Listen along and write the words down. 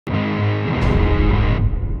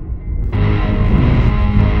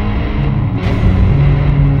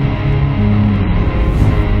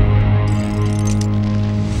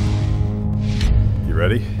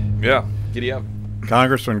Yeah, giddy up.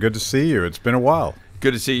 Congressman, good to see you. It's been a while.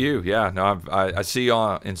 Good to see you. Yeah, no, I see you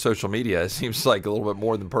in social media. It seems like a little bit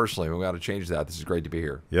more than personally. We got to change that. This is great to be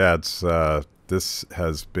here. Yeah, this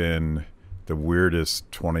has been the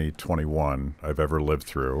weirdest 2021 I've ever lived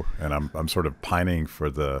through, and I'm sort of pining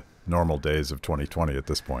for the normal days of 2020 at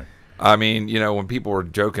this point. I mean, when people were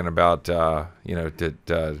joking about,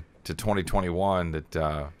 to 2021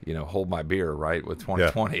 that hold my beer, right, with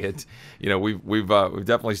 2020, Yeah. it's we've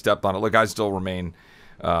definitely stepped on it. Look, I still remain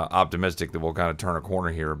optimistic that we'll kind of turn a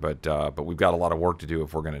corner here, but we've got a lot of work to do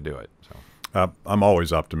if we're going to do it. So I'm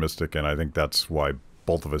always optimistic, and I think that's why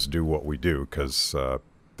both of us do what we do, because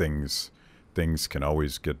things can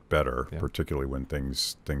always get better, Yeah. particularly when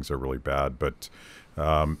things are really bad. But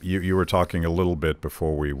you were talking a little bit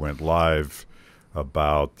before we went live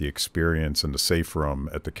about the experience in the safe room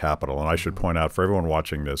at the Capitol. And I should point out for everyone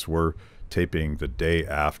watching this, we're taping the day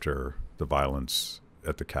after the violence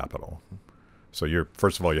at the Capitol. So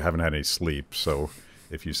first of all, you haven't had any sleep. So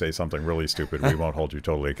if you say something really stupid, we won't hold you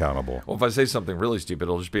totally accountable. well, if I say something really stupid,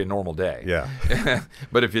 it'll just be a normal day. Yeah.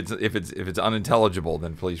 But if it's unintelligible,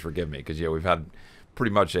 then please forgive me, because we've had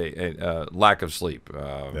pretty much a lack of sleep.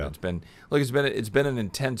 Yeah. It's been an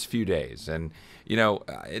intense few days, and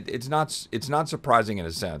it's not surprising in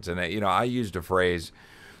a sense. And I used a phrase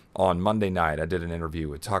on Monday night. I did an interview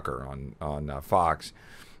with Tucker on Fox,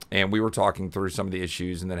 and we were talking through some of the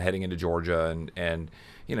issues, and then heading into Georgia, and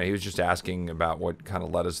he was just asking about what kind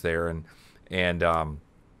of led us there, and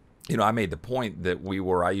I made the point that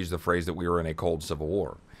I used the phrase that we were in a cold civil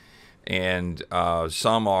war. And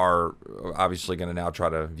some are obviously going to now try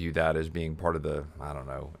to view that as being part of the,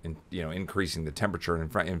 increasing the temperature.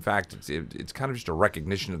 And in fact, it's kind of just a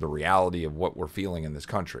recognition of the reality of what we're feeling in this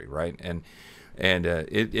country, right? And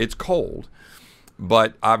it's cold,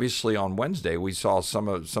 but obviously on Wednesday we saw some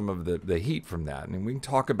of the heat from that, and we can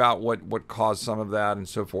talk about what caused some of that and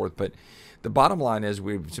so forth. But the bottom line is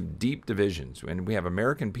we have some deep divisions, and we have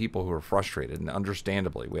American people who are frustrated, and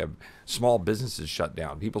understandably. We have small businesses shut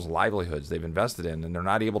down, people's livelihoods they've invested in, and they're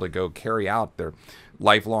not able to go carry out their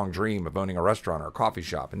lifelong dream of owning a restaurant or a coffee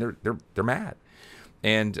shop, and they're mad.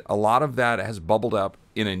 And a lot of that has bubbled up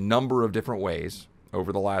in a number of different ways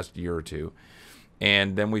over the last year or two.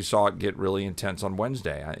 And then we saw it get really intense on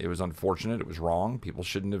Wednesday. It was unfortunate. It was wrong. People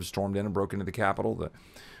shouldn't have stormed in and broken into the Capitol.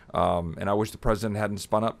 And I wish the president hadn't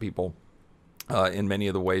spun up people in many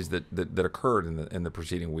of the ways that occurred in the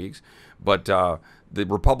preceding weeks. But the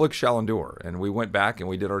republic shall endure. And we went back and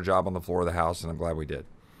we did our job on the floor of the House, and I'm glad we did.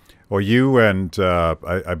 Well, you and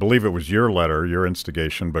I believe it was your letter, your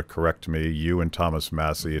instigation, but correct me, you and Thomas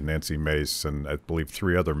Massey and Nancy Mace and I believe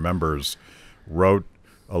 3 other members wrote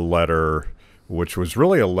a letter which was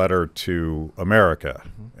really a letter to America,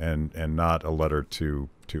 and not a letter to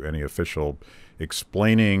any official,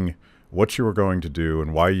 explaining what you were going to do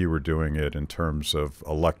and why you were doing it in terms of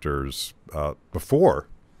electors before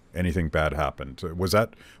anything bad happened. Was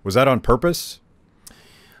that on purpose?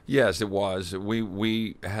 Yes, it was.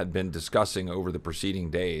 We had been discussing over the preceding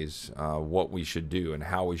days what we should do and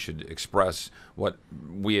how we should express what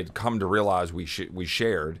we had come to realize we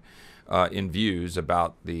shared in views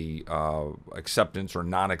about the acceptance or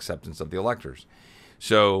non-acceptance of the electors.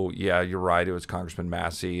 So yeah, you're right. It was Congressman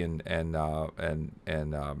Massey and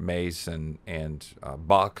Mace and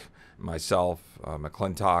Buck, myself,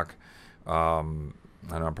 McClintock. I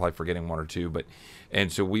know I'm probably forgetting one or two,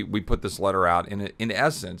 and so we put this letter out in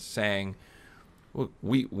essence saying, look,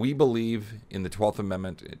 we believe in the 12th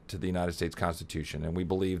Amendment to the United States Constitution, and we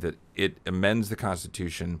believe that it amends the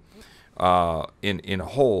Constitution in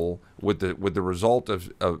whole with the result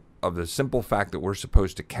of the simple fact that we're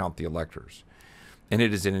supposed to count the electors. And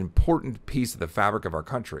it is an important piece of the fabric of our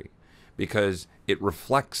country because it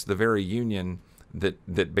reflects the very union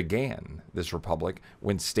that began this republic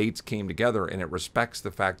when states came together, and it respects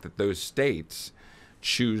the fact that those states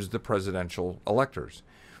choose the presidential electors.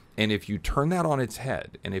 And if you turn that on its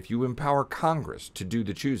head, and if you empower Congress to do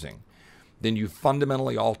the choosing, then you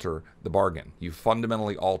fundamentally alter the bargain. You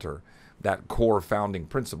fundamentally alter that core founding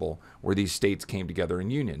principle where these states came together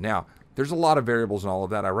in union. Now, there's a lot of variables in all of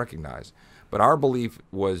that, I recognize. But our belief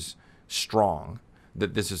was strong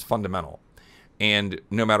that this is fundamental. And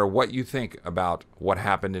no matter what you think about what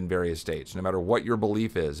happened in various states, no matter what your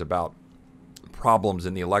belief is about problems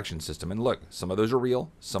in the election system, and look, some of those are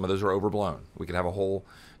real, some of those are overblown. We could have a whole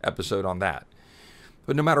episode on that.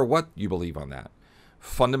 But no matter what you believe on that,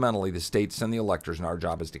 fundamentally the states send the electors, and our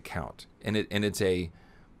job is to count. And it's a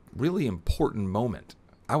really important moment.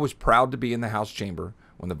 I was proud to be in the House chamber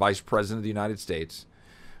when the Vice President of the United States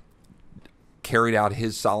carried out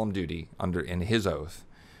his solemn duty in his oath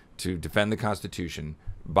to defend the Constitution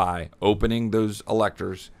by opening those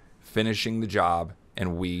electors, finishing the job,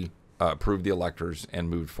 and we approved the electors and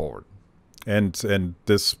moved forward. And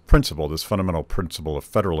this principle, this fundamental principle of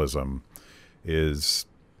federalism, is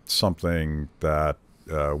something that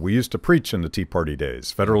we used to preach in the Tea Party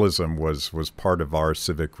days. Federalism was part of our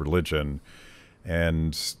civic religion.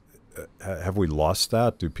 And have we lost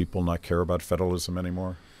that? Do people not care about federalism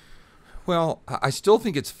anymore? Well, I still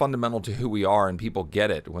think it's fundamental to who we are, and people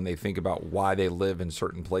get it when they think about why they live in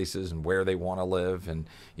certain places and where they want to live, and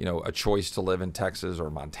a choice to live in Texas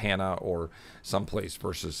or Montana or someplace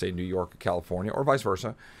versus, say, New York or California, or vice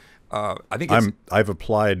versa. I think I've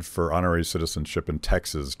applied for honorary citizenship in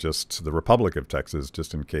Texas, just the Republic of Texas,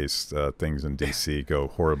 just in case things in D.C. go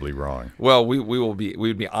horribly wrong. Well, we would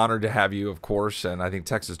be honored to have you, of course, and I think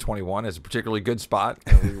Texas 21 is a particularly good spot.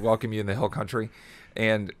 And we welcome you in the Hill Country.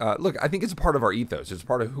 And look, I think it's a part of our ethos. It's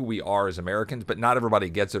part of who we are as Americans, but not everybody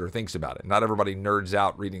gets it or thinks about it. Not everybody nerds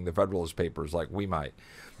out reading the Federalist Papers like we might.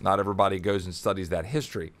 Not everybody goes and studies that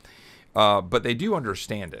history. But they do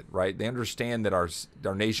understand it, right? They understand that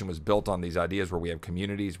our nation was built on these ideas where we have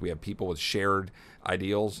communities, we have people with shared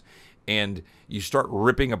ideals, and you start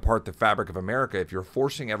ripping apart the fabric of America if you're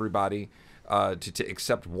forcing everybody to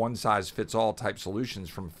accept one-size-fits-all type solutions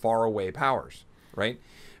from faraway powers, right?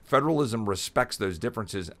 Federalism respects those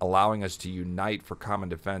differences, allowing us to unite for common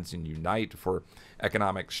defense and unite for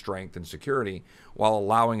economic strength and security, while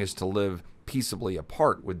allowing us to live peaceably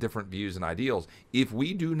apart with different views and ideals. If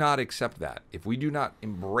we do not accept that, if we do not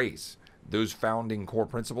embrace those founding core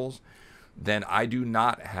principles, then I do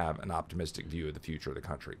not have an optimistic view of the future of the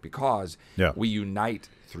country, because we unite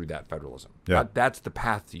through that federalism. That's the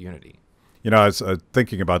path to unity. I was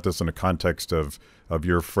thinking about this in the context of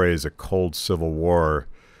your phrase, a cold civil war.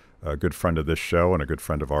 A good friend of this show and a good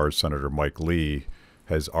friend of ours, Senator Mike Lee,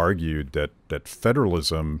 has argued that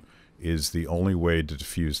federalism is the only way to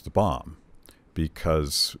defuse the bomb,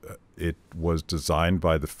 because it was designed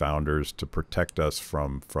by the founders to protect us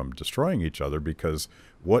from destroying each other, because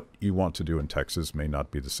what you want to do in Texas may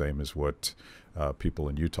not be the same as what people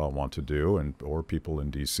in Utah want to do, or people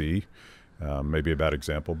in D.C. Maybe a bad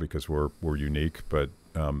example because we're unique, but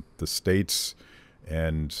the states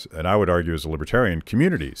and I would argue as a libertarian,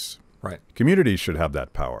 communities. Right. Communities should have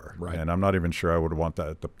that power. Right. And I'm not even sure I would want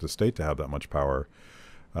the state to have that much power.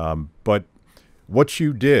 But what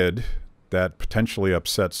you did that potentially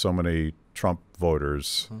upset so many Trump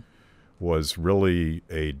voters was really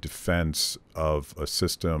a defense of a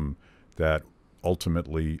system that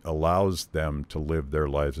ultimately allows them to live their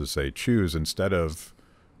lives as they choose, instead of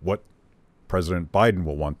what President Biden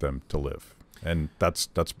will want them to live. And that's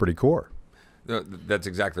pretty core. That's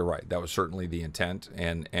exactly right. That was certainly the intent.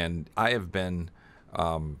 And I have been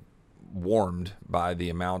warmed by the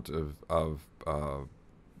amount of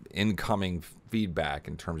incoming feedback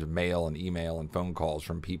in terms of mail and email and phone calls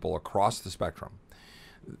from people across the spectrum,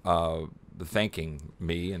 thanking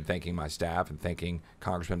me and thanking my staff and thanking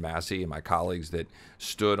Congressman Massey and my colleagues that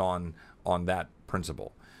stood on that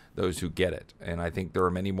principle, those who get it. And I think there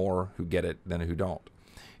are many more who get it than who don't.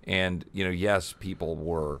 And, yes, people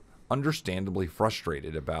were understandably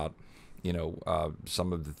frustrated about,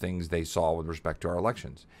 some of the things they saw with respect to our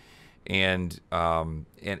elections, and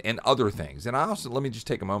other things. And I also, let me just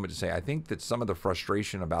take a moment to say, I think that some of the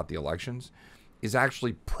frustration about the elections is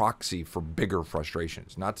actually proxy for bigger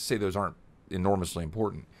frustrations. Not to say those aren't enormously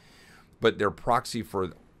important, but they're proxy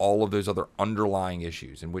for all of those other underlying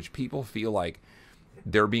issues in which people feel like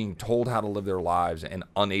they're being told how to live their lives and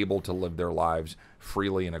unable to live their lives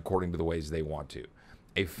freely and according to the ways they want to.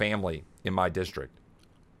 A family in my district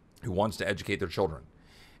who wants to educate their children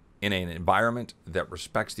in an environment that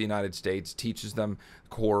respects the United States, teaches them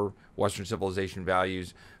core Western civilization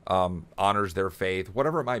values, honors their faith,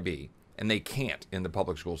 whatever it might be, and they can't in the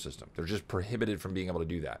public school system. They're just prohibited from being able to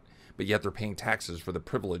do that. But yet they're paying taxes for the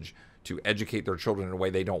privilege to educate their children in a way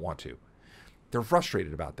they don't want to. They're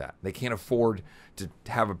frustrated about that. They can't afford to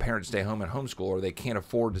have a parent stay home and homeschool, or they can't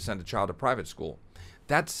afford to send a child to private school.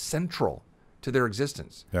 That's central to their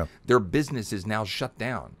existence. Yeah. Their business is now shut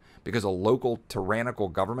down because a local tyrannical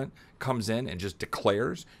government comes in and just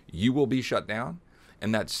declares you will be shut down.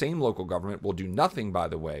 And that same local government will do nothing, by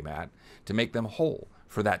the way, Matt, to make them whole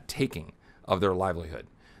for that taking of their livelihood.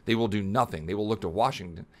 They will do nothing. They will look to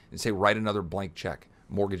Washington and say, write another blank check,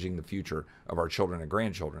 mortgaging the future of our children and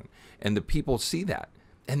grandchildren. And the people see that,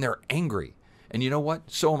 and they're angry. And you know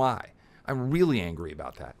what? So am I. I'm really angry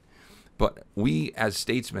about that. But we as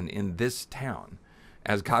statesmen in this town,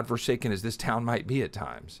 as godforsaken as this town might be at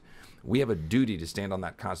times, we have a duty to stand on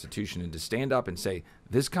that Constitution and to stand up and say,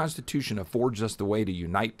 this Constitution affords us the way to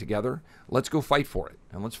unite together. Let's go fight for it,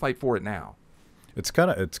 and let's fight for it now. It's kind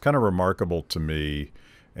of remarkable to me,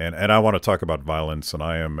 and I want to talk about violence, and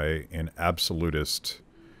I am an absolutist,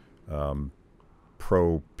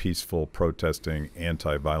 pro-peaceful protesting,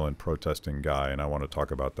 anti-violent protesting guy, and I want to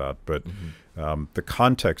talk about that. But the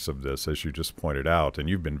context of this, as you just pointed out, and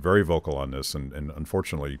you've been very vocal on this, and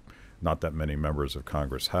unfortunately not that many members of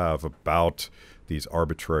Congress have, about these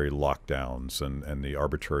arbitrary lockdowns and the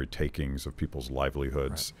arbitrary takings of people's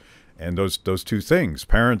livelihoods. Right. And those two things,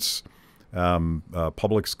 parents,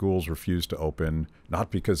 public schools refuse to open, not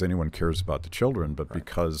because anyone cares about the children, but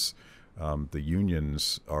because the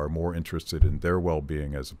unions are more interested in their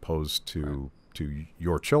well-being as opposed to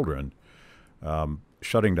your children.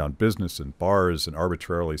 Shutting down business and bars and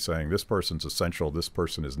arbitrarily saying this person's essential, this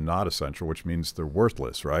person is not essential, which means they're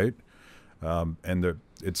worthless, right? And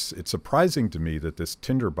it's surprising to me that this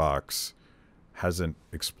tinderbox hasn't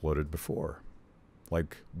exploded before.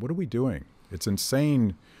 Like, what are we doing? It's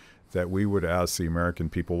insane that we would ask the American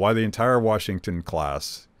people why the entire Washington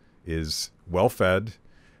class is well-fed.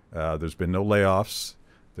 There's been no layoffs.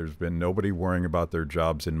 There's been nobody worrying about their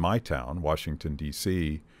jobs in my town, Washington,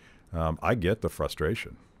 D.C. I get the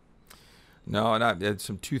frustration. No, and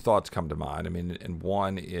some two thoughts come to mind. I mean, and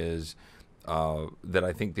one is that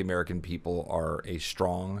I think the American people are a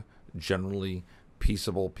strong, generally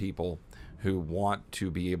peaceable people who want to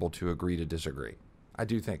be able to agree to disagree. I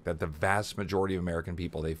do think that the vast majority of American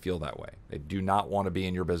people, they feel that way. They do not want to be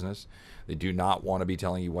in your business. They do not want to be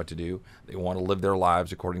telling you what to do. They want to live their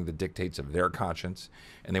lives according to the dictates of their conscience,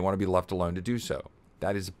 and they want to be left alone to do so.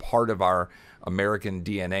 That is part of our American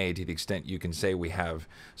DNA, to the extent you can say we have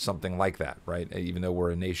something like that, right? Even though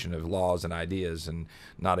we're a nation of laws and ideas and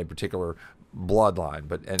not a particular bloodline,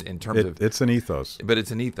 but in terms of... It's an ethos. But it's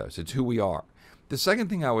an ethos. It's who we are. The second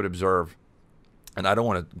thing I would observe, and I don't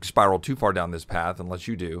want to spiral too far down this path unless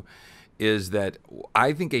you do, is that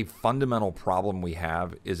I think a fundamental problem we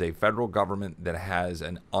have is a federal government that has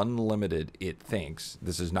an unlimited, it thinks,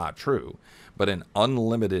 this is not true, but an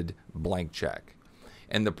unlimited blank check.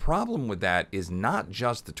 And the problem with that is not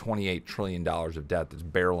just the $28 trillion of debt that's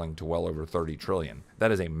barreling to well over $30 trillion.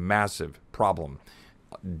 That is a massive problem,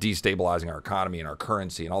 destabilizing our economy and our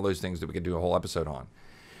currency and all those things that we could do a whole episode on.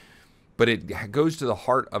 But it goes to the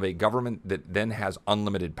heart of a government that then has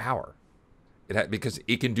unlimited power. Because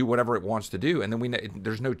it can do whatever it wants to do, and then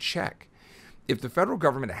there's no check. If the federal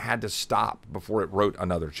government had to stop before it wrote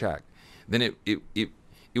another check, then it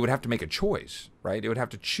would have to make a choice, right? It would have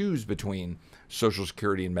to choose between Social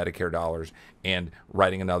Security and Medicare dollars and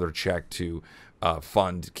writing another check to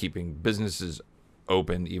fund keeping businesses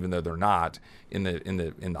open, even though they're not in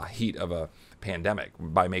the heat of a pandemic,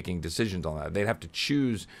 by making decisions on that. They'd have to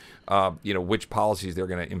choose, which policies they're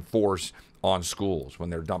going to enforce on schools when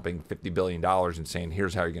they're dumping $50 billion and saying,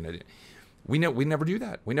 here's how you're going to do it. We never do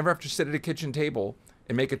that. We never have to sit at a kitchen table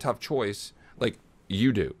and make a tough choice like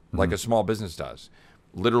you do, like a small business does,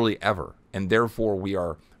 literally ever. And therefore, we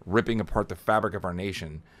are ripping apart the fabric of our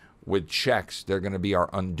nation with checks. They're going to be our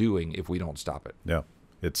undoing if we don't stop it. Yeah,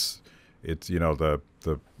 it's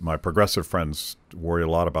my progressive friends worry a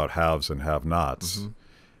lot about haves and have-nots. Mm-hmm.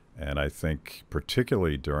 And I think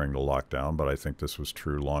particularly during the lockdown, but I think this was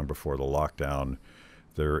true long before the lockdown,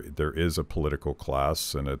 there is a political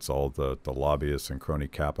class, and it's all the lobbyists and crony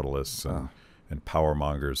capitalists and power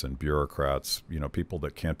mongers and bureaucrats, people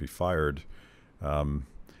that can't be fired.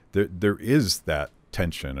 There is that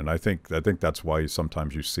tension, and I think that's why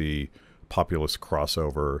sometimes you see populist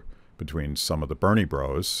crossover between some of the Bernie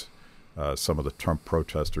bros, some of the Trump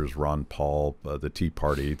protesters, Ron Paul, the Tea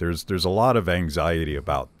Party. There's a lot of anxiety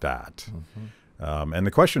about that. Mm-hmm. And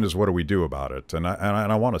the question is, what do we do about it? And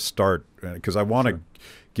I want to start, because I want to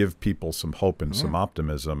give people some hope and some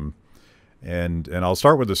optimism. And I'll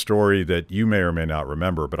start with a story that you may or may not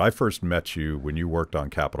remember, but I first met you when you worked on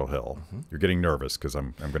Capitol Hill. Mm-hmm. You're getting nervous because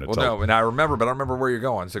I'm going to tell. Well, no, and I remember, but I don't remember where you're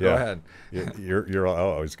going, so go ahead. You're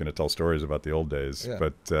always going to tell stories about the old days. Yeah.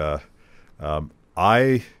 But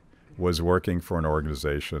I was working for an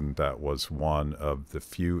organization that was one of the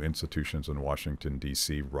few institutions in Washington,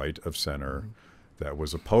 D.C., right of center, that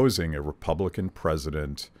was opposing a Republican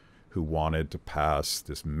president who wanted to pass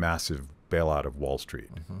this massive bailout of Wall Street.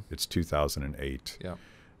 It's 2008. Yeah.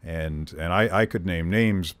 And I could name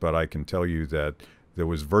names, but I can tell you that there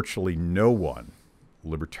was virtually no one,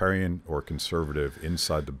 libertarian or conservative,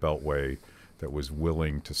 inside the Beltway that was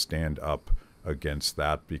willing to stand up against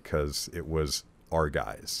that, because it was our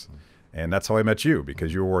guys. And that's how I met you,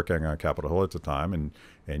 because you were working on Capitol Hill at the time,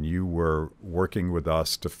 and you were working with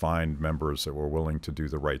us to find members that were willing to do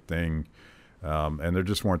the right thing. And there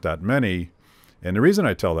just weren't that many. And the reason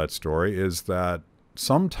I tell that story is that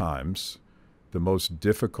sometimes the most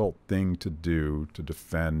difficult thing to do to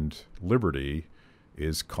defend liberty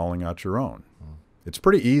is calling out your own. It's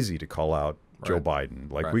pretty easy to call out Joe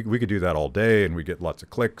Biden. Like we could do that all day and we get lots of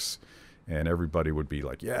clicks and everybody would be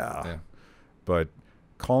like, yeah. But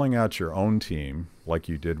calling out your own team like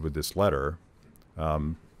you did with this letter,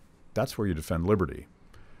 that's where you defend liberty.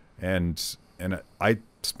 And I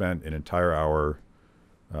spent an entire hour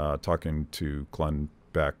talking to Glenn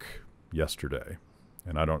Beck yesterday.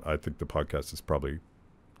 And I think the podcast has probably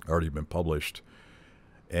already been published.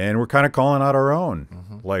 And we're kind of calling out our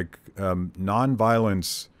own. Like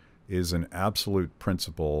nonviolence is an absolute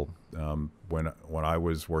principle. When I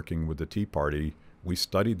was working with the Tea Party, we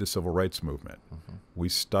studied the civil rights movement. We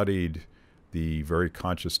studied the very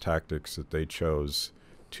conscious tactics that they chose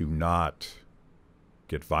to not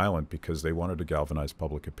get violent because they wanted to galvanize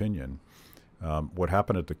public opinion. What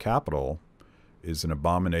happened at the Capitol is an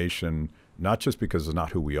abomination, not just because it's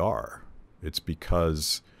not who we are. It's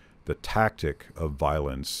because the tactic of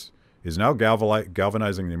violence is now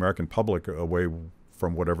galvanizing the American public away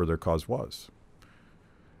from whatever their cause was.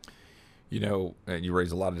 You know, you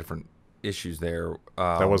raise a lot of different issues there.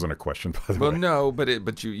 That wasn't a question, by the way. Well, no,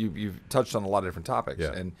 but you've touched on a lot of different topics,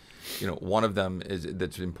 Yeah. and one of them is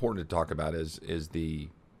that's important to talk about is the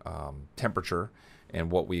temperature and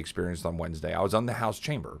what we experienced on Wednesday. I was on the House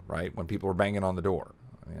chamber, right, when people were banging on the door.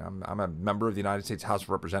 I mean, I'm a member of the United States House of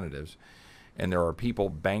Representatives, and there are people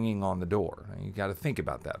banging on the door. You got to think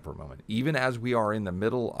about that for a moment. Even as we are in the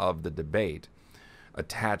middle of the debate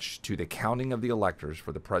attached to the counting of the electors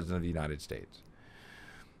for the President of the United States,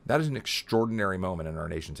 that is an extraordinary moment in our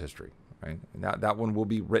nation's history, right? And that one will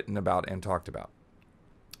be written about and talked about.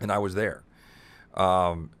 And I was there.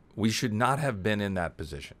 We should not have been in that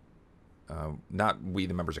position. Not we,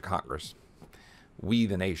 the members of Congress, we,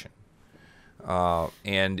 the nation.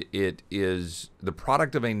 And it is the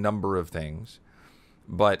product of a number of things,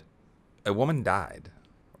 but a woman died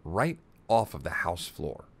right off of the House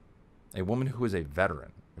floor. A woman who is a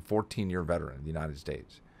veteran, a 14-year veteran of the United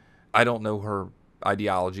States. I don't know her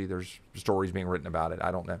ideology. There's stories being written about it.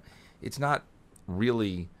 I don't know. It's not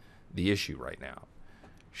really the issue right now.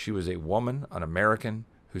 She was a woman, an American,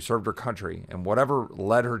 who served her country, and whatever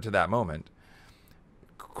led her to that moment,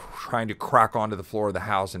 trying to crack onto the floor of the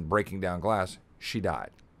House and breaking down glass, she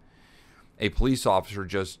died. A police officer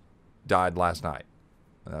just died last night.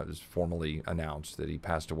 That was formally announced that he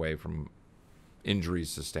passed away from injuries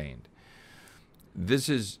sustained. This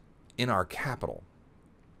is in our Capitol.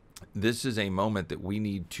 This is a moment that we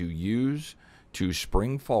need to use to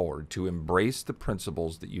spring forward, to embrace the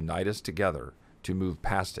principles that unite us together, to move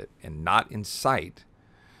past it and not incite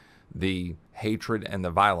the hatred and the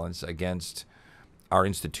violence against our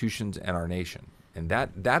institutions and our nation. And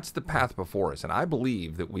that's the path before us. And I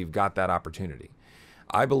believe that we've got that opportunity.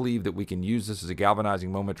 I believe that we can use this as a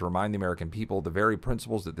galvanizing moment to remind the American people the very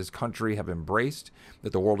principles that this country have embraced,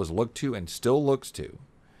 that the world has looked to and still looks to,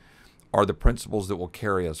 are the principles that will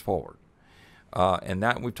carry us forward. And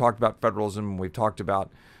that we've talked about federalism, we've talked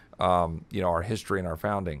about our history and our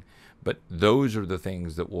founding, but those are the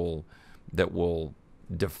things that will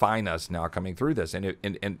define us now coming through this.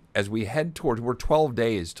 And as we head towards, we're 12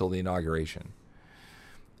 days till the inauguration.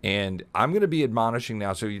 And I'm going to be admonishing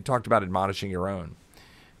now. So you talked about admonishing your own.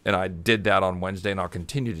 And I did that on Wednesday, and I'll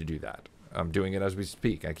continue to do that. I'm doing it as we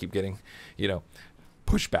speak. I keep getting,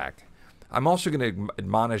 pushback. I'm also going to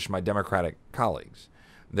admonish my Democratic colleagues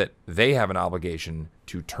that they have an obligation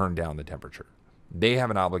to turn down the temperature. They have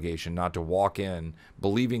an obligation not to walk in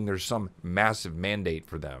believing there's some massive mandate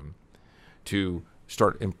for them to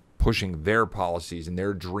start pushing their policies and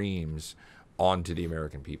their dreams onto the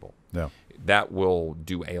American people. Yeah. That will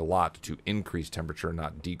do a lot to increase temperature,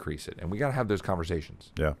 not decrease it. And we got to have those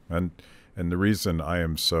conversations. Yeah. And the reason I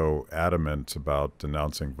am so adamant about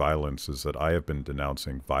denouncing violence is that I have been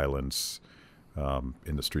denouncing violence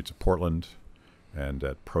in the streets of Portland and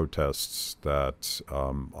at protests that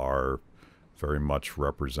are very much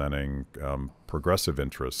representing progressive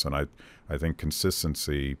interests. And I think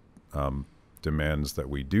consistency demands that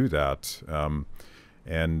we do that.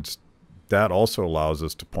 And that also allows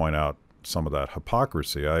us to point out some of that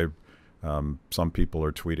hypocrisy. Some people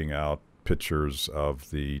are tweeting out pictures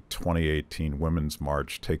of the 2018 Women's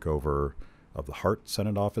March takeover of the Hart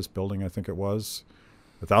Senate office building, I think it was.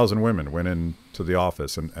 1,000 women went into the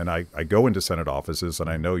office, and I go into Senate offices, and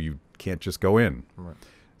I know you can't just go in. Right.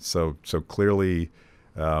 So clearly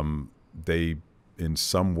they in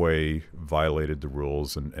some way violated the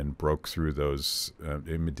rules and broke through those.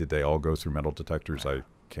 Did they all go through metal detectors? I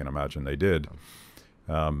can't imagine they did.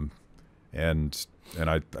 And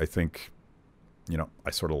I think you know,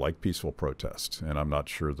 I sort of like peaceful protest, and I'm not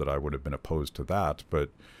sure that I would have been opposed to that, but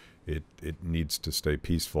it needs to stay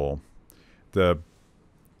peaceful. The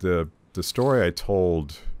story I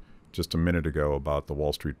told just a minute ago about the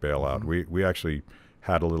Wall Street bailout, we actually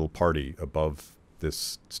had a little party above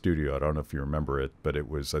this studio. I don't know if you remember it, but it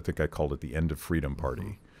was, I think I called it the End of Freedom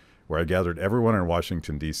Party, where I gathered everyone in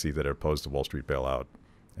Washington, D.C. that opposed the Wall Street bailout.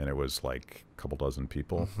 And it was like a couple dozen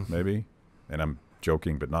people, maybe. And I'm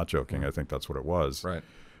joking, but not joking. I think that's what it was. Right.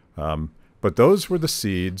 But those were the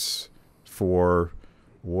seeds for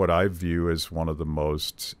what I view as one of the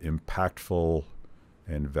most impactful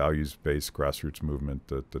and values-based grassroots movement,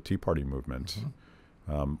 the Tea Party movement,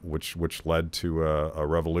 which led to a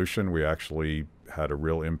revolution. We actually had a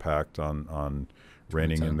real impact on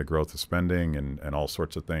reining in the growth of spending and all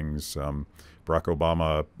sorts of things. Barack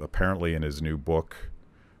Obama, apparently in his new book,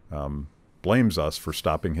 blames us for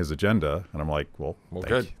stopping his agenda, and I'm like, well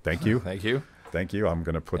good. Thank you, thank you, thank you. I'm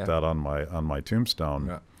going to put that on my tombstone.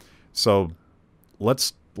 Yeah. So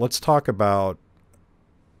let's talk about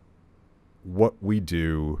what we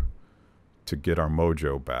do to get our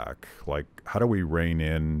mojo back. Like, how do we rein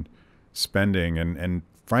in spending? And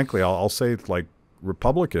frankly, I'll say, like,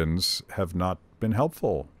 Republicans have not been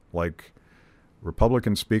helpful. Like,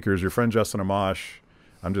 Republican speakers, your friend Justin Amash,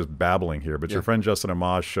 I'm just babbling here, but your friend Justin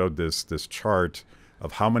Amash showed this chart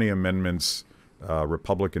of how many amendments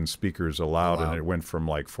Republican speakers allowed, and it went from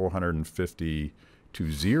like 450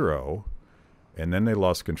 to 0, and then they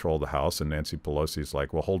lost control of the House, and Nancy Pelosi's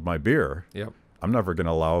like, well, hold my beer. Yep. I'm never going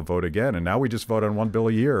to allow a vote again. And now we just vote on one bill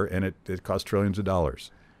a year, and it costs trillions of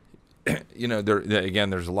dollars. You know, again,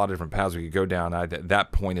 there's a lot of different paths we could go down.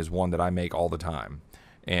 That point is one that I make all the time.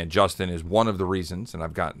 And Justin is one of the reasons, and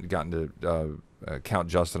I've gotten to count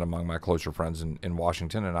Justin among my closer friends in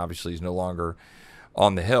Washington, and obviously he's no longer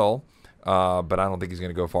on the Hill, but I don't think he's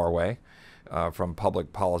going to go far away from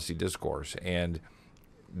public policy discourse. And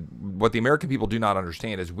what the American people do not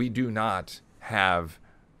understand is we do not have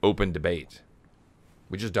open debate.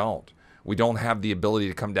 We just don't. We don't have the ability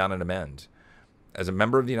to come down and amend. As a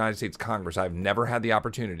member of the United States Congress, I've never had the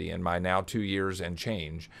opportunity in my now 2 years and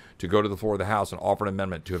change to go to the floor of the House and offer an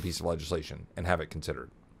amendment to a piece of legislation and have it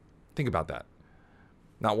considered. Think about that.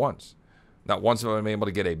 Not once. Not once have I been able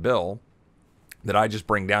to get a bill that I just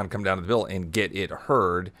come down to the bill and get it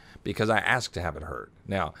heard because I asked to have it heard.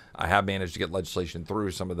 Now, I have managed to get legislation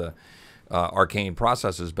through some of the arcane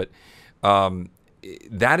processes, but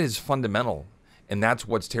that is fundamental, and that's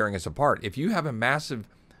what's tearing us apart. If you have a massive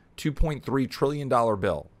 $2.3 trillion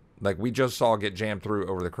bill, like we just saw get jammed through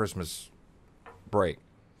over the Christmas break,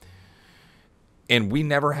 and we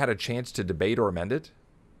never had a chance to debate or amend it,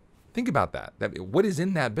 think about that. What is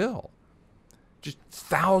in that bill? Just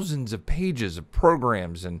thousands of pages of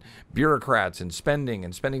programs and bureaucrats and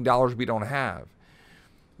spending dollars we don't have.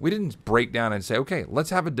 We didn't break down and say, okay, let's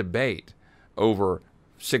have a debate over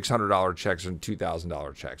 $600 checks and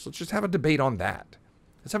 $2,000 checks. Let's just have a debate on that.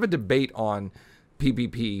 Let's have a debate on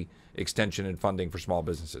PPP extension and funding for small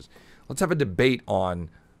businesses. Let's have a debate on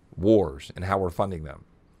wars and how we're funding them.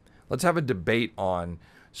 Let's have a debate on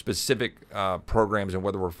specific programs and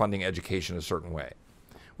whether we're funding education a certain way.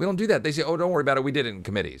 We don't do that. They say, oh, don't worry about it. We did it in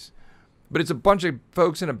committees. But it's a bunch of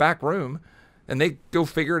folks in a back room, and they go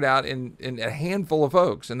figure it out in a handful of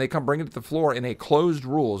folks, and they come bring it to the floor in a closed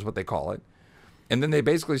rule is what they call it. And then they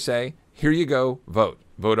basically say, here you go, vote.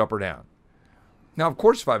 Vote up or down. Now, of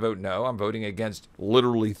course, if I vote no, I'm voting against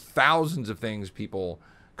literally thousands of things people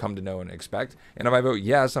come to know and expect. And if I vote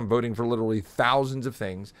yes, I'm voting for literally thousands of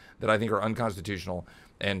things that I think are unconstitutional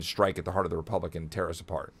and strike at the heart of the Republic and tear us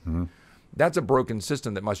apart. Mm-hmm. That's a broken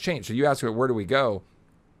system that must change. So you ask, where do we go?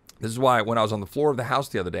 This is why when I was on the floor of the House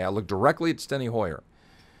the other day, I looked directly at Steny Hoyer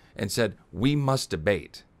and said, we must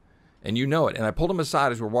debate. And you know it. And I pulled him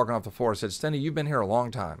aside as we were walking off the floor. I said, Steny, you've been here a long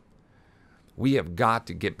time. We have got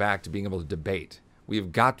to get back to being able to debate. We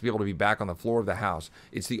have got to be able to be back on the floor of the House.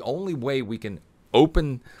 It's the only way we can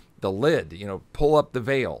open the lid, pull up the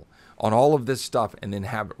veil on all of this stuff and then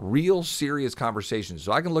have real serious conversations.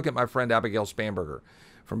 So I can look at my friend Abigail Spanberger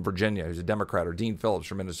from Virginia, who's a Democrat, or Dean Phillips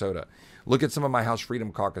from Minnesota. Look at some of my House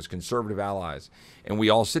Freedom Caucus conservative allies, and we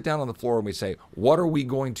all sit down on the floor and we say, what are we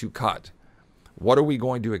going to cut? What are we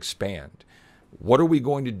going to expand? What are we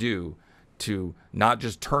going to do to not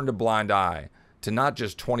just turn a blind eye, to not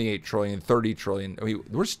just 28 trillion, 30 trillion. I mean,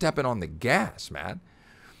 we're stepping on the gas, Matt.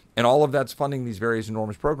 And all of that's funding these various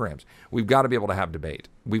enormous programs. We've got to be able to have debate.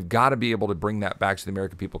 We've got to be able to bring that back so the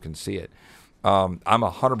American people can see it. I'm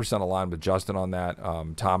 100% aligned with Justin on that,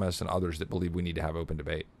 Thomas and others that believe we need to have open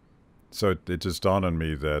debate. So it just dawned on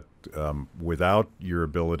me that without your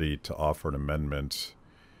ability to offer an amendment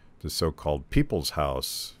the so-called People's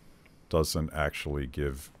House doesn't actually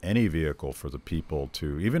give any vehicle for the people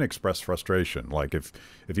to even express frustration. Like if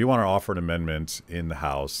you want to offer an amendment in the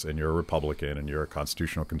House and you're a Republican and you're a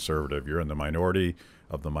constitutional conservative, you're in the minority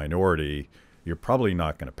of the minority, you're probably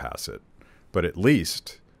not going to pass it. But at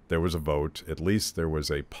least there was a vote. At least there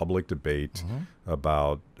was a public debate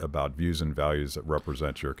about views and values that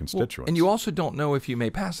represent your constituents. Well, and you also don't know if you may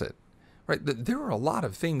pass it. Right? There are a lot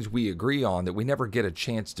of things we agree on that we never get a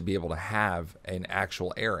chance to be able to have an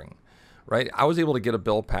actual airing. Right? I was able to get a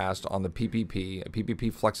bill passed on the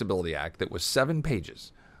PPP Flexibility Act that was 7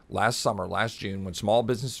 pages last June, when small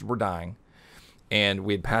businesses were dying. And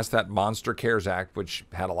we had passed that Monster CARES Act, which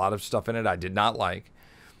had a lot of stuff in it I did not like.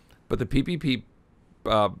 But the PPP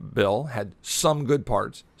bill had some good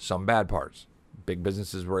parts, some bad parts. Big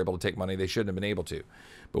businesses were able to take money they shouldn't have been able to.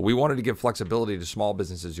 But we wanted to give flexibility to small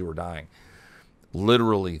businesses who were dying.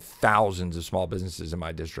 Literally thousands of small businesses in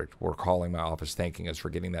my district were calling my office thanking us for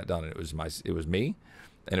getting that done. And it was me,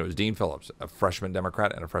 and it was Dean Phillips, a freshman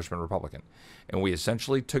Democrat and a freshman Republican. And we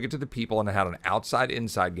essentially took it to the people and had an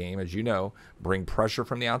outside-inside game, as you know, bring pressure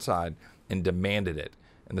from the outside, and demanded it.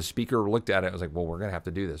 And the speaker looked at it and was like, well, we're going to have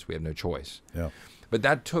to do this. We have no choice. Yeah. But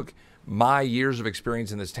that took my years of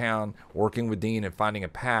experience in this town, working with Dean and finding a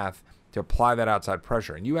path to apply that outside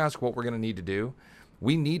pressure. And you ask what we're going to need to do.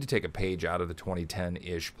 We need to take a page out of the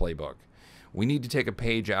 2010-ish playbook. We need to take a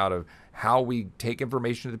page out of how we take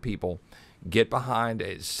information to the people, get behind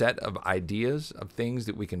a set of ideas of things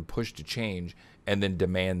that we can push to change, and then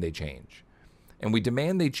demand they change. And we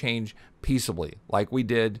demand they change peaceably, like we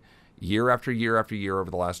did year after year after year over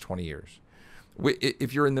the last 20 years.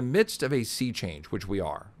 If you're in the midst of a sea change, which we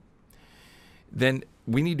are, then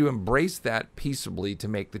we need to embrace that peaceably to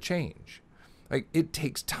make the change. Like, it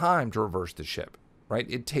takes time to reverse the ship, right?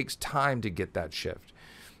 It takes time to get that shift.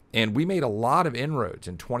 And we made a lot of inroads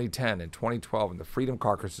in 2010 and 2012, and the Freedom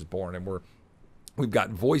Caucus is born, and we've got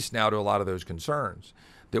voice now to a lot of those concerns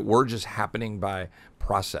that were just happening by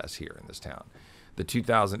process here in this town. The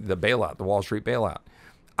bailout, the Wall Street bailout.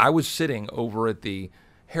 I was sitting over at the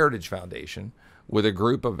Heritage Foundation with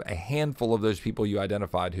a handful of those people you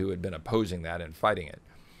identified who had been opposing that and fighting it.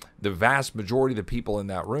 The vast majority of the people in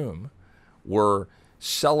that room were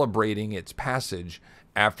celebrating its passage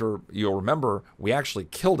after, you'll remember, we actually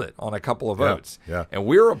killed it on a couple of votes. Yeah. And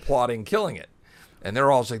we were applauding killing it. And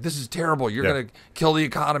they're all saying, this is terrible. You're going to kill the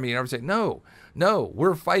economy. And I was saying, no,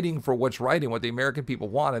 we're fighting for what's right and what the American people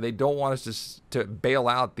want. And they don't want us to bail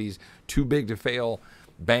out these too big to fail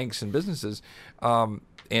banks and businesses.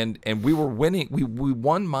 And we were winning. We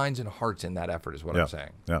won minds and hearts in that effort is what I'm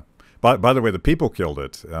saying. Yeah. By the way, the people killed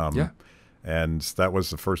it. And that was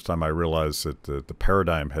the first time I realized that the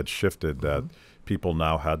paradigm had shifted, that people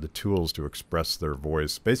now had the tools to express their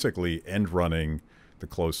voice, basically end running the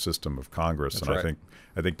closed system of Congress. That's and right.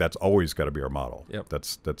 I think that's always got to be our model. Yep.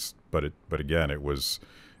 But again, it was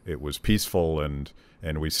peaceful, and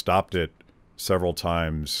we stopped it several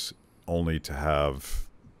times, only to have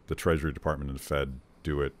the Treasury Department and the Fed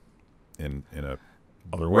do it in a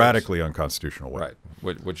radically unconstitutional way.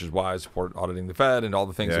 Right, which is why I support auditing the Fed and all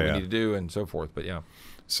the things that we need to do and so forth. But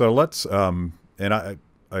so let's and I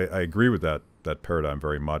agree with that paradigm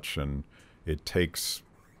very much, and it takes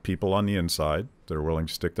people on the inside that are willing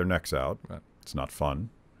to stick their necks out. Right. It's not fun.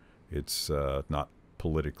 It's not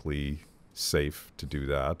politically safe to do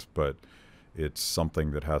that, but it's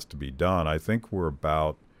something that has to be done. I think we're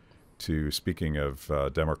about to, speaking of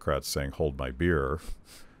Democrats saying, hold my beer,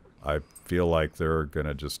 I feel like they're going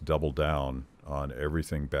to just double down on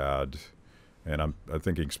everything bad. And I'm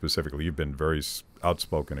thinking specifically, you've been very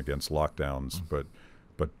outspoken against lockdowns, but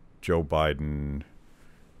Joe Biden,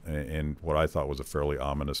 and what I thought was a fairly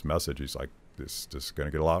ominous message, he's like, this is going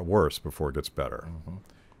to get a lot worse before it gets better.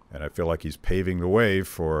 And I feel like he's paving the way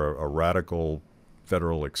for a radical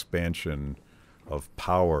federal expansion of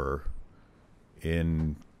power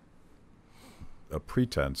in a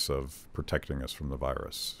pretense of protecting us from the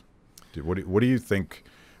virus. What do you think?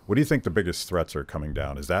 What do you think the biggest threats are coming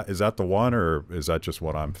down? Is that the one, or is that just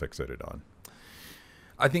what I'm fixated on?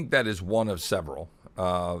 I think that is one of several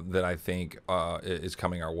that I think is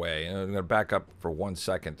coming our way. And I'm going to back up for 1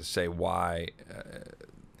 second to say why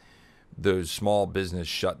those small business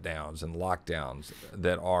shutdowns and lockdowns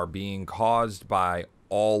that are being caused by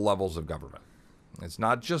all levels of government. It's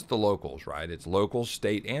not just the locals, right? It's local,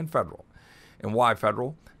 state, and federal. And why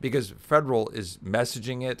federal? Because federal is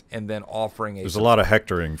messaging it and then offering There's a lot of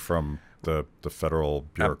hectoring from the federal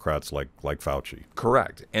bureaucrats like Fauci.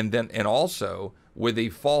 Correct. And also with a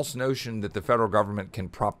false notion that the federal government can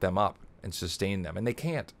prop them up and sustain them. And they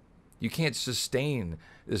can't. You can't sustain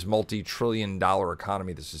this multi-trillion-dollar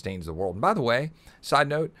economy that sustains the world. And by the way, side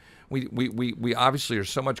note, we obviously are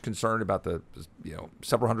so much concerned about the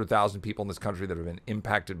several hundred thousand people in this country that have been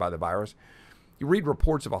impacted by the virus. You read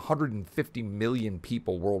reports of 150 million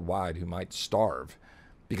people worldwide who might starve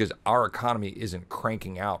because our economy isn't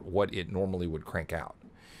cranking out what it normally would crank out.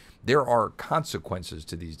 There are consequences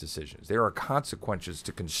to these decisions. There are consequences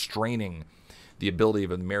to constraining the ability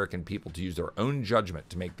of American people to use their own judgment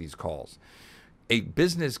to make these calls. A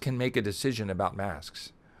business can make a decision about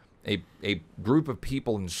masks. A group of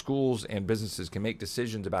people in schools and businesses can make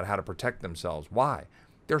decisions about how to protect themselves. Why?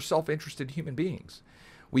 They're self-interested human beings.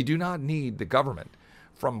 We do not need the government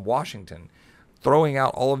from Washington throwing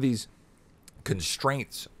out all of these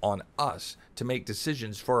constraints on us to make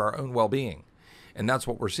decisions for our own well-being. And that's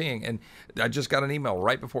what we're seeing. And I just got an email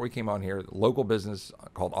right before we came on here, local business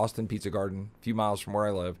called Austin Pizza Garden, a few miles from where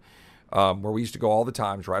I live, where we used to go all the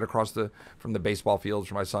time, right across from the baseball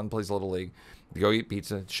fields where my son plays Little League, to go eat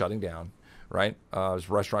pizza. It's shutting down, right? It was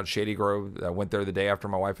a restaurant, Shady Grove. I went there the day after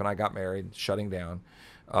my wife and I got married, shutting down.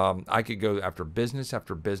 I could go after business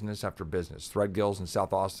after business after business. Threadgill's in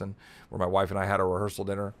South Austin, where my wife and I had a rehearsal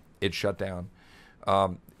dinner, it shut down.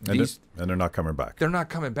 And they're not coming back. They're not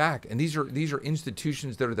coming back. And these are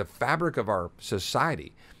institutions that are the fabric of our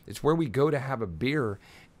society. It's where we go to have a beer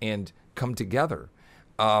and come together,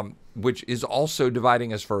 which is also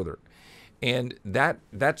dividing us further. And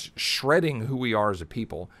that's shredding who we are as a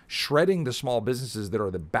people, shredding the small businesses that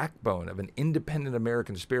are the backbone of an independent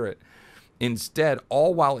American spirit. Instead,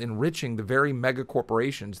 all while enriching the very mega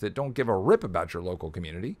corporations that don't give a rip about your local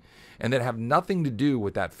community and that have nothing to do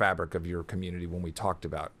with that fabric of your community when we talked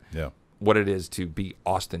about what it is to be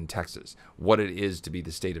Austin, Texas, what it is to be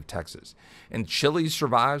the state of Texas. And Chili's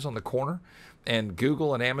survives on the corner, and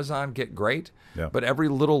Google and Amazon get great, but every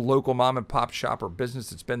little local mom and pop shop or business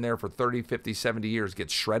that's been there for 30, 50, 70 years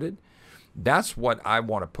gets shredded. That's what I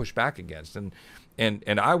want to push back against. And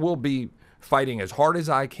I will be fighting as hard as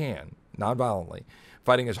I can, nonviolently,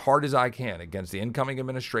 fighting as hard as I can against the incoming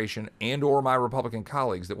administration and or my Republican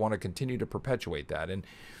colleagues that want to continue to perpetuate that.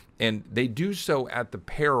 And they do so at the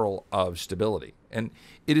peril of stability. And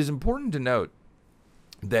it is important to note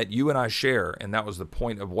that you and I share, and that was the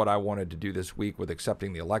point of what I wanted to do this week with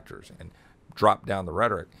accepting the electors and drop down the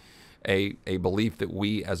rhetoric, a belief that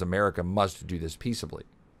we as America must do this peaceably.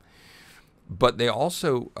 But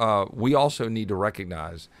we also need to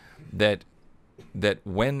recognize that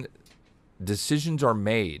when decisions are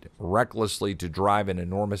made recklessly to drive an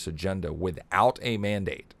enormous agenda without a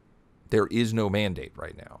mandate, there is no mandate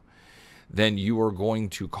right now, then you are going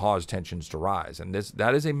to cause tensions to rise. And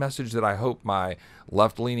that is a message that I hope my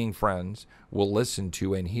left-leaning friends will listen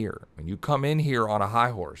to and hear. When you come in here on a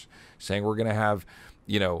high horse saying we're going to have,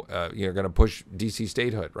 you're going to push D.C.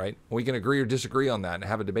 statehood, right? We can agree or disagree on that and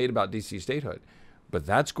have a debate about D.C. statehood. But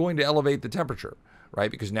that's going to elevate the temperature, right?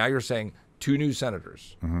 Because now you're saying 2 new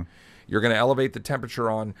senators. Mm-hmm. You're going to elevate the temperature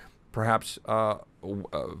on perhaps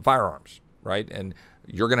firearms, right? And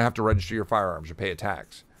you're going to have to register your firearms or pay a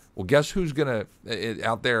tax. Well, guess who's going to,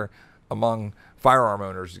 out there among firearm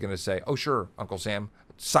owners, is going to say, oh, sure, Uncle Sam,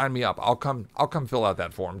 sign me up. I'll come fill out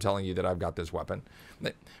that form telling you that I've got this weapon.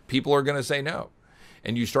 People are going to say no.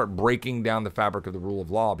 And you start breaking down the fabric of the rule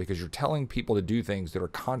of law because you're telling people to do things that are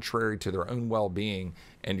contrary to their own well-being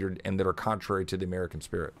and that are contrary to the American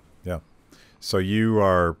spirit. Yeah. So you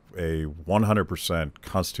are a 100%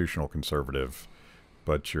 constitutional conservative,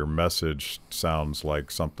 but your message sounds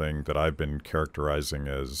like something that I've been characterizing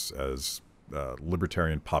as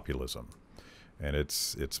libertarian populism, and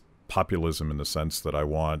it's populism in the sense that I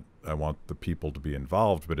want the people to be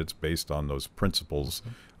involved, but it's based on those principles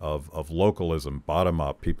of localism, bottom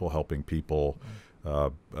up, people helping people,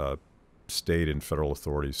 state and federal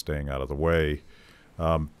authorities staying out of the way.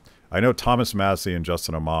 I know Thomas Massie and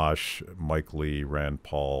Justin Amash, Mike Lee, Rand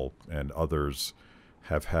Paul, and others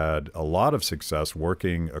have had a lot of success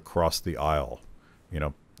working across the aisle.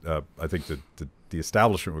 I think the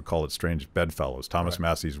establishment would call it strange bedfellows. Thomas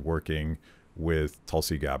Massie's working with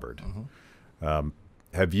Tulsi Gabbard. Mm-hmm.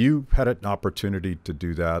 Have you had an opportunity to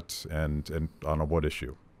do that, and on what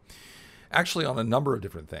issue? Actually, on a number of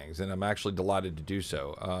different things, and I'm actually delighted to do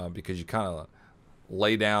so because you kind of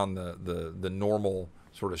lay down the normal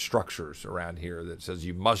sort of structures around here that says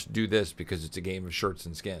you must do this because it's a game of shirts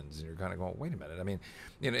and skins, and you're kind of going, wait a minute. I mean,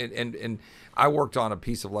 and I worked on a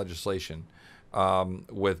piece of legislation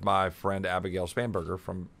with my friend Abigail Spanberger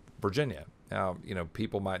from Virginia. Now,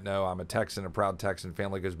 people might know I'm a Texan, a proud Texan.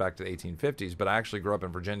 Family goes back to the 1850s, but I actually grew up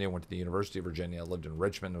in Virginia, went to the University of Virginia, lived in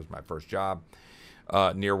Richmond. It was my first job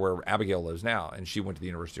near where Abigail lives now, and she went to the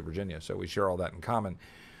University of Virginia, so we share all that in common.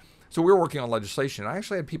 So we were working on legislation. I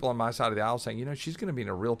actually had people on my side of the aisle saying, she's going to be in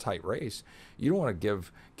a real tight race. You don't want to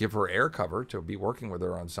give her air cover to be working with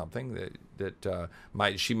her on something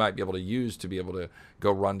that she might be able to use to be able to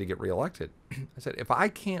go run to get reelected. I said, if I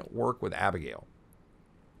can't work with Abigail,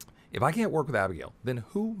 then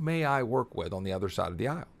who may I work with on the other side of the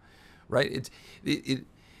aisle, right?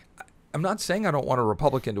 I'm not saying I don't want a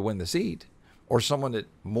Republican to win the seat or someone that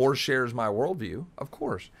more shares my worldview, of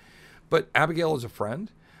course. But Abigail is a friend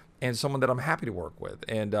and someone that I'm happy to work with.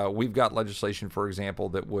 And we've got legislation, for example,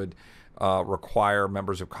 that would require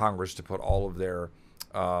members of Congress to put all of their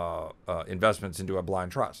investments into a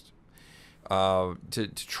blind trust to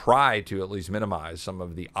try to at least minimize some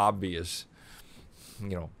of the obvious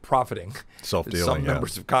profiting self-dealing some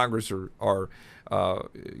members of Congress are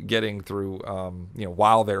getting through,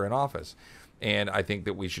 while they're in office. And I think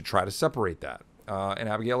that we should try to separate that. And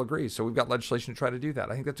Abigail agrees. So we've got legislation to try to do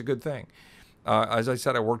that. I think that's a good thing. As I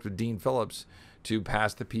said, I worked with Dean Phillips to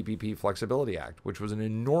pass the PPP Flexibility Act, which was an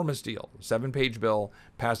enormous deal. 7-page bill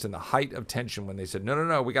passed in the height of tension when they said,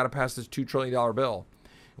 no, we got to pass this $2 trillion bill.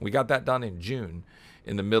 And we got that done in June,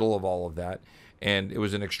 in the middle of all of that. And it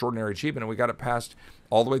was an extraordinary achievement. And we got it passed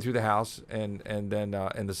all the way through the House and then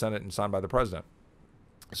in the Senate and signed by the president.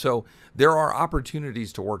 So there are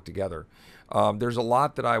opportunities to work together. There's a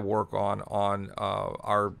lot that I work on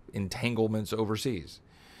our entanglements overseas.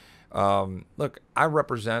 Look, I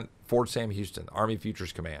represent Fort Sam Houston, Army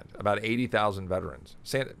Futures Command, about 80,000 veterans.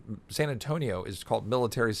 San Antonio is called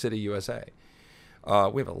Military City, USA.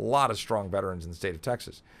 We have a lot of strong veterans in the state of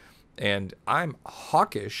Texas. And I'm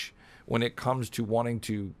hawkish when it comes to wanting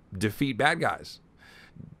to defeat bad guys.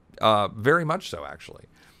 Very much so, actually.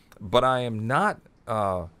 But I am not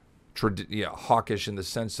hawkish in the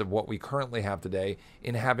sense of what we currently have today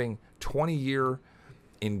in having 20-year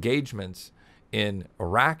engagements in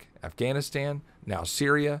Iraq, Afghanistan, now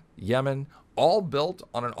Syria, Yemen, all built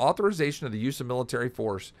on an authorization of the use of military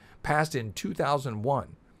force passed in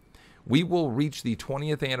 2001. We will reach the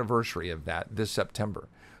 20th anniversary of that this September.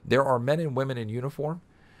 There are men and women in uniform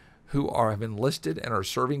who have enlisted and are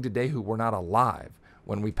serving today who were not alive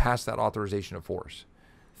when we passed that authorization of force.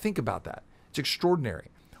 Think about that. It's extraordinary.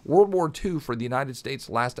 World War II for the United States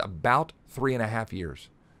lasted about 3.5 years.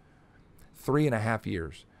 3.5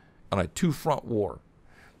 years on a two-front war.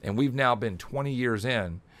 And we've now been 20 years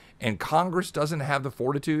in, and Congress doesn't have the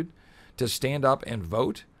fortitude to stand up and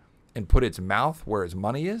vote and put its mouth where its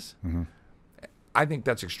money is. Mm-hmm. I think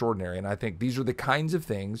that's extraordinary, and I think these are the kinds of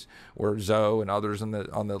things where Zoe and others on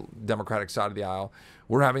the Democratic side of the aisle,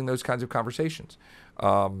 we're having those kinds of conversations,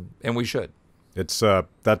 and we should. It's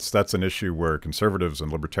that's an issue where conservatives and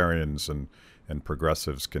libertarians and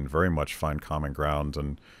progressives can very much find common ground,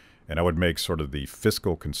 and I would make sort of the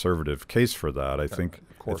fiscal conservative case for that. I think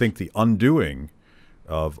the undoing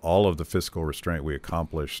of all of the fiscal restraint we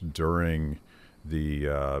accomplished during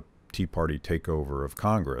the Tea Party takeover of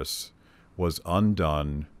Congress was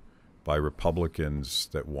undone by Republicans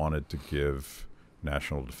that wanted to give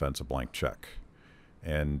national defense a blank check.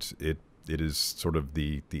 And it is sort of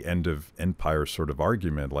the end of empire sort of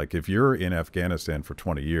argument. Like, if you're in Afghanistan for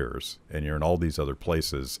 20 years and you're in all these other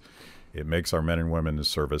places, it makes our men and women in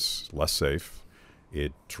service less safe.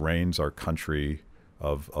 It drains our country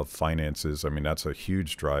of finances. I mean, that's a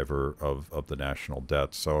huge driver of the national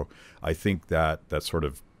debt. So I think that sort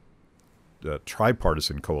of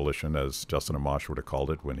tripartisan coalition, as Justin Amash would have called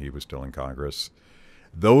it when he was still in Congress,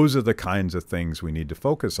 those are the kinds of things we need to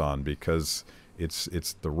focus on, because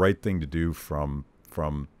it's the right thing to do from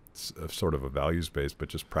sort of a values base, but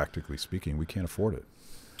just practically speaking, we can't afford it.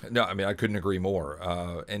 No, I mean, I couldn't agree more.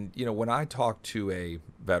 And, when I talk to a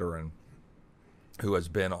veteran who has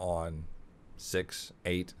been on 6,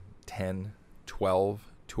 8, 10, 12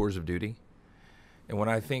 tours of duty, and when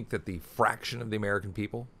I think that the fraction of the American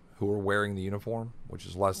people who are wearing the uniform, which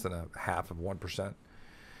is less than 0.5%,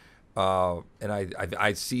 and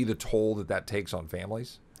I see the toll that takes on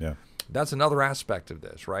families. Yeah, that's another aspect of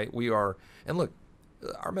this, right? And look,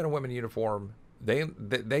 our men and women in uniform,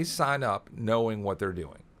 they sign up knowing what they're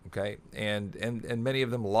doing, okay? And many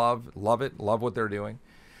of them love it, love what they're doing,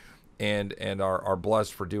 and are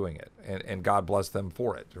blessed for doing it, and God bless them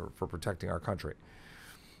for it, for protecting our country.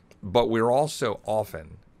 But we're also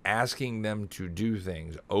often asking them to do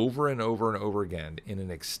things over and over and over again in an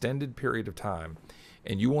extended period of time.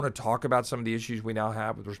 And you want to talk about some of the issues we now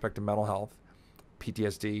have with respect to mental health,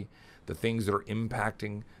 PTSD, the things that are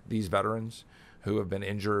impacting these veterans who have been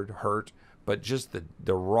injured, hurt, but just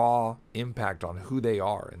the raw impact on who they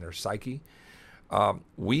are and their psyche.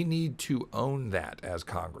 We need to own that as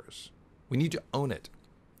Congress. We need to own it.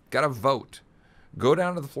 Got to vote. Go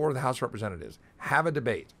down to the floor of the House of Representatives. Have a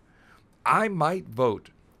debate. I might vote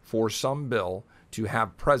for some bill to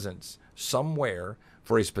have presence somewhere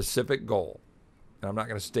for a specific goal. And I'm not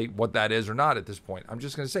going to state what that is or not at this point. I'm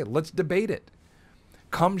just going to say, let's debate it.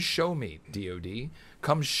 Come show me, DOD.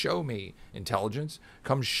 Come show me intelligence.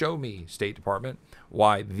 Come show me State Department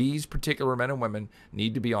why these particular men and women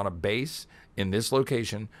need to be on a base in this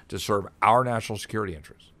location to serve our national security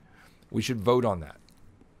interests. We should vote on that.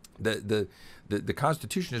 The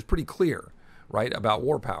Constitution is pretty clear, right, about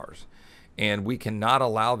war powers. And we cannot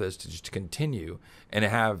allow this to just continue and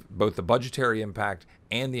have both the budgetary impact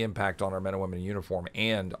and the impact on our men and women in uniform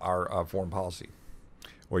and our foreign policy.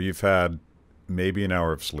 Well, you've had maybe an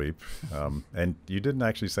hour of sleep, and you didn't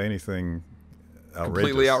actually say anything outrageous.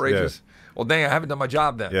 Completely outrageous? Yeah. Well, dang, I haven't done my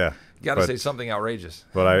job then. Yeah. You got to say something outrageous.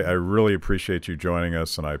 But I really appreciate you joining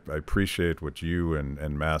us, and I appreciate what you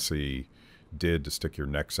and Massey did to stick your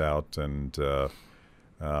necks out. And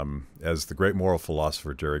as the great moral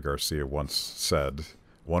philosopher Jerry Garcia once said,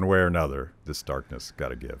 one way or another, this darkness got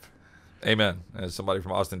to give. Amen. As somebody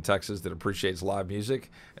from Austin, Texas that appreciates live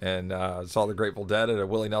music and saw the Grateful Dead at a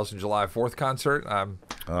Willie Nelson July 4th concert,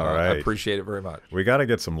 I appreciate it very much. We got to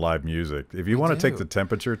get some live music. If you want to take the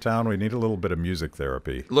temperature down, we need a little bit of music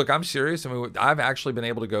therapy. Look, I'm serious. I mean, I've actually been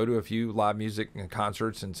able to go to a few live music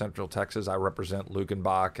concerts in Central Texas. I represent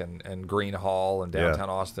Lukenbach and Green Hall and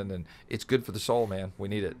downtown Austin, and it's good for the soul, man. We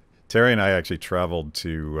need it. Terry and I actually traveled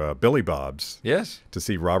to Billy Bob's to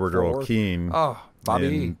see Robert Earl Keen. Oh, Bobby.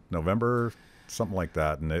 In November, something like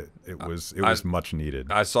that, and it was much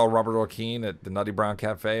needed. I saw Robert Earl Keen at the Nutty Brown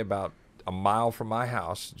Cafe about a mile from my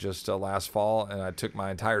house just last fall, and I took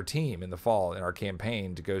my entire team in the fall in our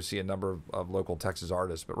campaign to go see a number of local Texas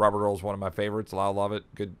artists. But Robert Earl's one of my favorites. I love it.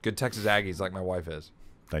 Good Texas Aggies like my wife is.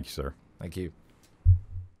 Thank you, sir. Thank you.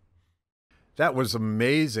 That was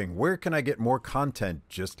amazing. Where can I get more content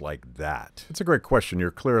just like that? It's a great question.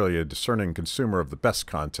 You're clearly a discerning consumer of the best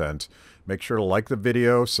content. Make sure to like the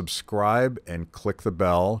video, subscribe, and click the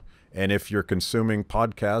bell. And if you're consuming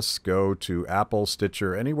podcasts, go to Apple,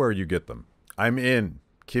 Stitcher, anywhere you get them. I'm in.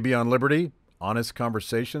 Kibbe on Liberty, honest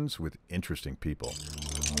conversations with interesting people.